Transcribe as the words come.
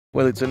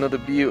Well, it's another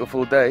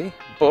beautiful day,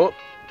 but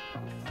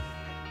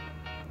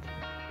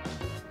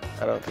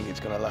I don't think it's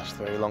going to last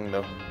very long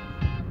though.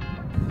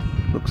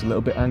 Looks a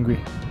little bit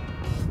angry,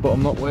 but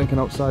I'm not working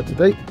outside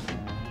today.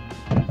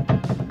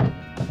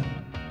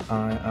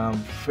 I am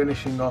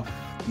finishing off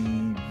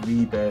the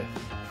rebirth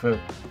for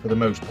the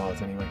most part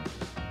anyway.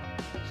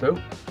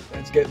 So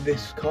let's get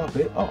this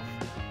carpet off.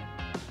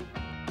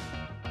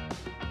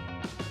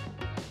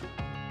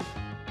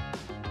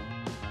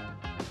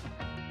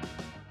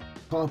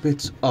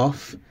 Carpet's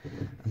off.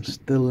 I'm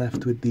still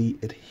left with the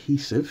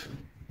adhesive,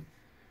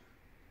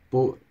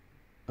 but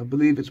I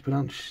believe it's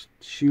pronounced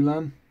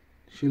Shulan.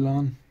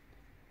 Can't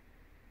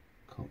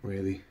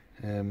really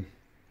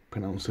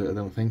pronounce it, I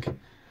don't think.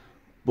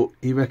 But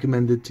he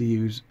recommended to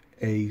use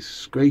a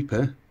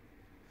scraper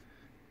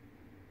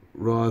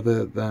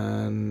rather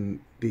than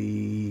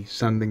the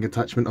sanding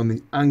attachment on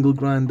the angle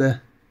grinder,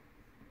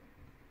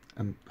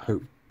 and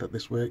hope that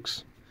this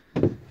works.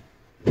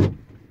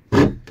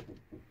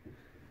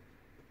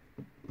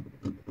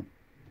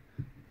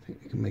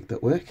 Can make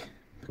that work,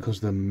 because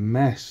the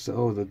mess,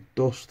 the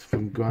dust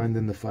from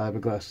grinding the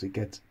fiberglass, it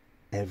gets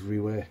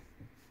everywhere.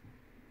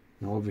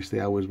 Now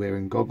obviously I was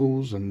wearing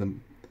goggles and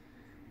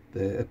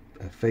a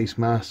face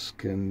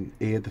mask and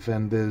ear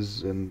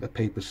defenders and a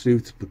paper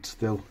suit, but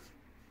still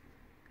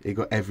it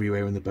got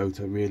everywhere in the boat.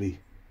 I really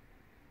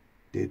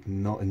did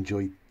not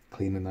enjoy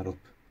cleaning that up.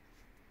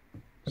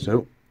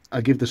 So I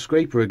give the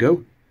scraper a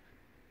go,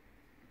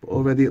 but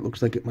already it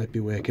looks like it might be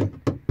working.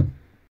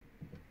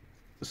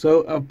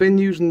 So I've been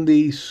using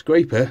the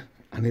scraper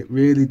and it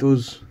really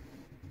does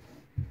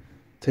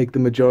take the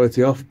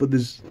majority off, but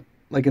there's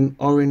like an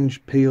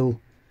orange peel,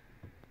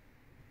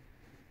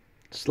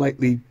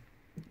 slightly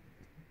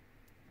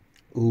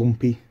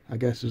lumpy, I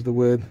guess is the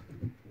word,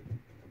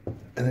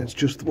 and it's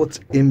just what's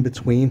in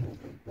between.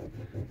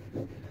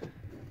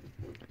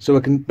 So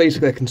I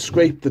can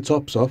scrape the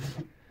tops off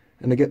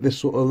and I get this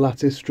sort of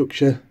lattice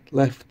structure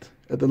left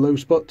at the low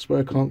spots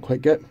where I can't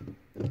quite get.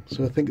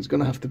 So I think it's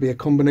going to have to be a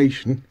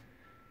combination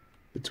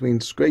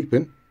between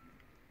scraping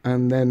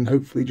and then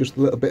hopefully just a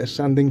little bit of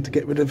sanding to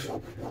get rid of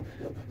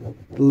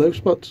the low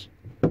spots.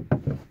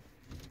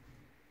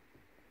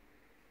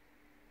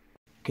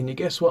 Can you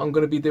guess what I'm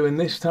going to be doing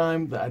this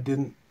time that I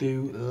didn't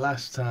do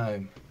last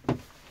time?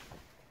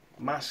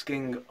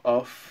 Masking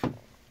off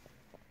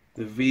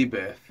the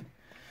V-berth,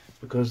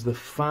 because the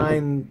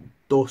fine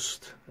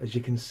dust, as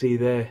you can see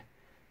there,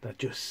 that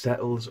just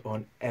settles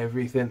on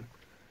everything,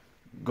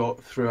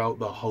 got throughout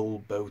the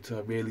whole boat.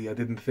 I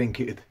didn't think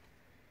it'd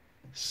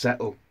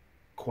settle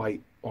quite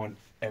on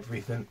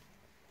everything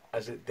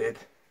as it did,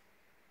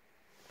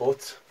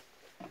 but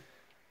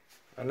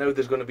I know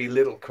there's going to be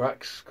little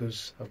cracks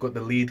because I've got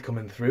the lead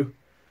coming through,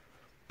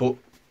 but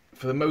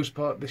for the most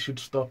part this should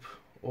stop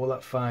all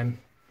that fine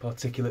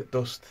particulate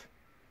dust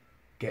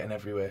getting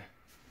everywhere.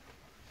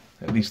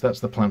 At least that's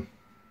the plan.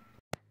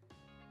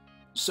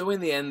 So in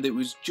the end it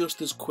was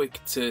just as quick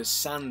to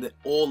sand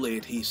all the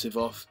adhesive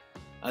off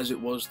as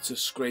it was to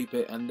scrape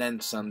it and then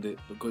sand it,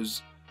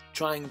 because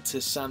trying to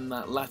sand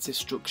that lattice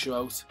structure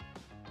out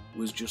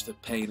was just a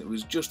pain. It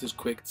was just as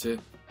quick to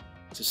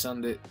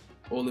sand it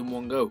all in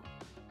one go.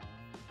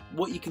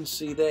 What you can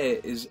see there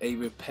is a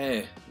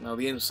repair. Now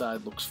the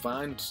inside looks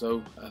fine,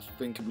 so I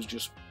think it was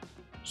just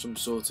some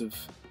sort of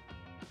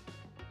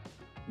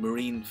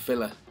marine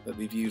filler that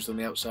they've used on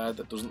the outside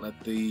that doesn't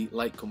let the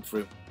light come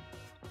through.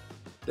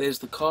 There's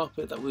the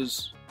carpet that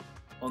was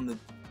on the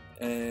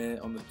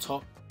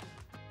top,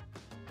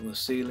 on the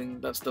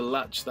ceiling. That's the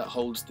latch that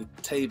holds the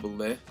table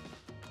there,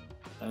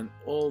 and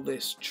all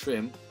this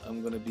trim,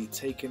 I'm going to be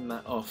taking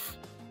that off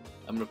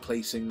and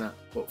replacing that,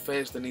 but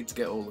first I need to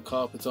get all the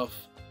carpet off.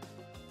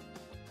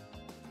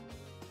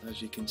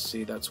 As you can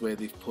see, that's where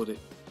they've put it.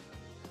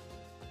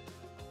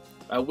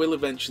 I will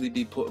eventually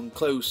be putting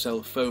closed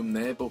cell foam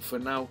there, but for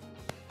now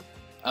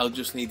I'll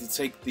just need to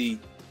take the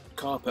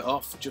carpet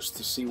off just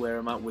to see where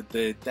I'm at with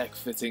the deck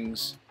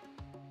fittings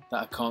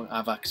that I can't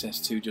have access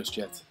to just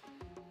yet.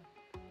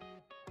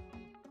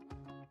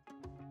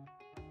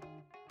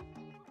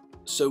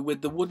 So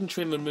with the wooden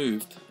trim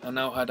removed, I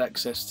now had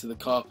access to the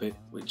carpet,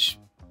 which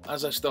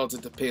as I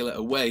started to peel it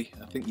away,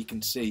 I think you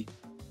can see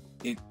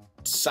it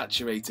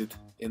saturated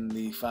in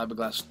the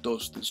fiberglass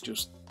dust that's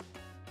just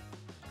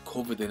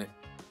covered in it.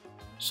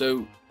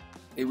 So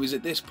it was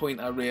at this point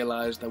I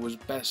realised I was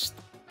best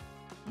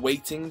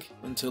waiting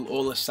until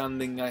all the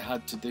sanding I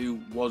had to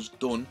do was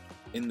done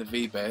in the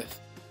V-berth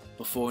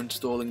before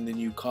installing the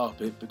new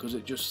carpet, because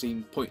it just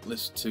seemed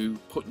pointless to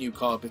put new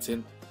carpet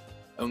in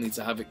only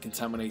to have it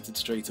contaminated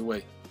straight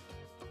away.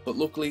 But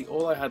luckily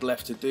all I had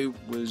left to do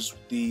was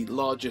the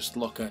largest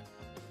locker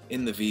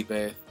in the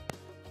V-berth,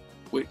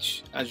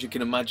 which, as you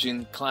can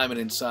imagine, climbing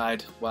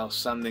inside while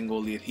sanding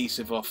all the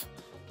adhesive off,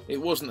 it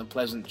wasn't a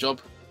pleasant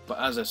job, but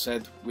as I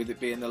said, with it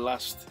being the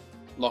last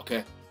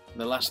locker and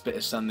the last bit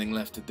of sanding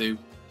left to do,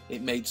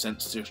 it made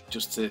sense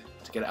just to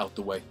get it out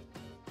the way.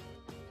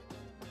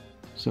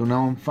 So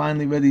now I'm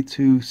finally ready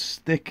to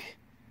stick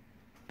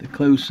the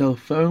closed cell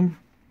foam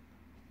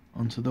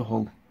onto the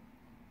hull.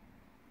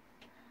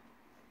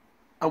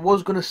 I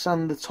was going to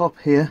sand the top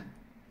here,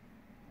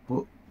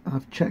 but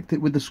I've checked it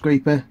with the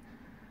scraper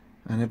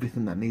and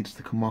everything that needs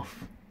to come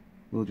off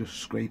we'll just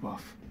scrape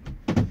off.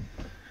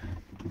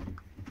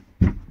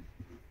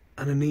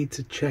 And I need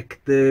to check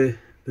the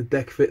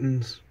deck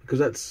fittings, because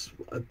that's,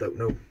 I don't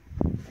know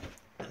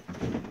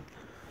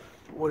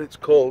what it's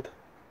called,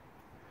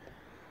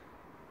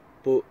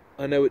 but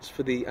I know it's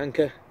for the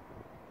anchor,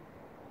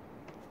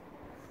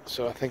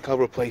 so I think I'll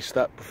replace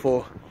that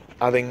before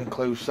adding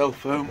closed cell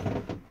foam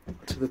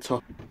to the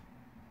top.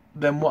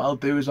 Then what I'll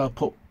do is I'll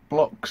put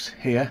blocks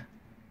here,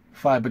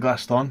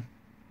 fiberglassed on,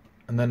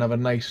 and then have a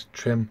nice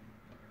trim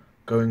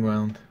going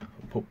round.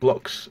 I'll put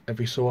blocks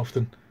every so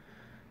often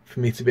for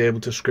me to be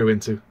able to screw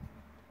into.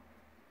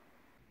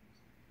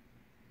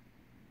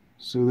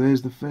 So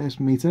there's the first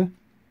meter.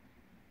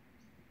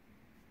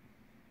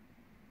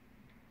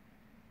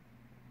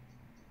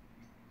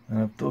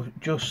 And I've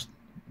just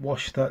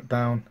washed that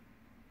down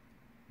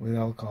with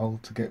alcohol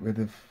to get rid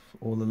of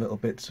all the little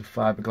bits of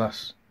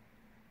fiberglass,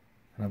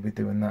 and I'll be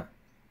doing that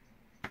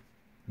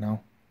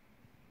now.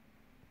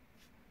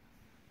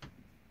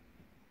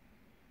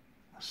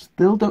 I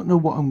still don't know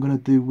what I'm going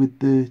to do with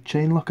the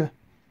chain locker.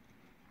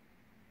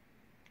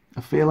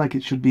 I feel like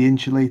it should be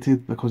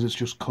insulated because it's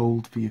just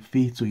cold for your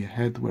feet or your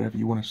head, wherever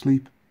you want to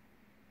sleep.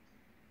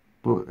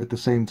 But at the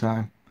same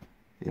time,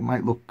 it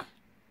might look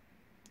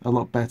a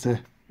lot better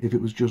if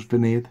it was just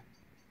veneered.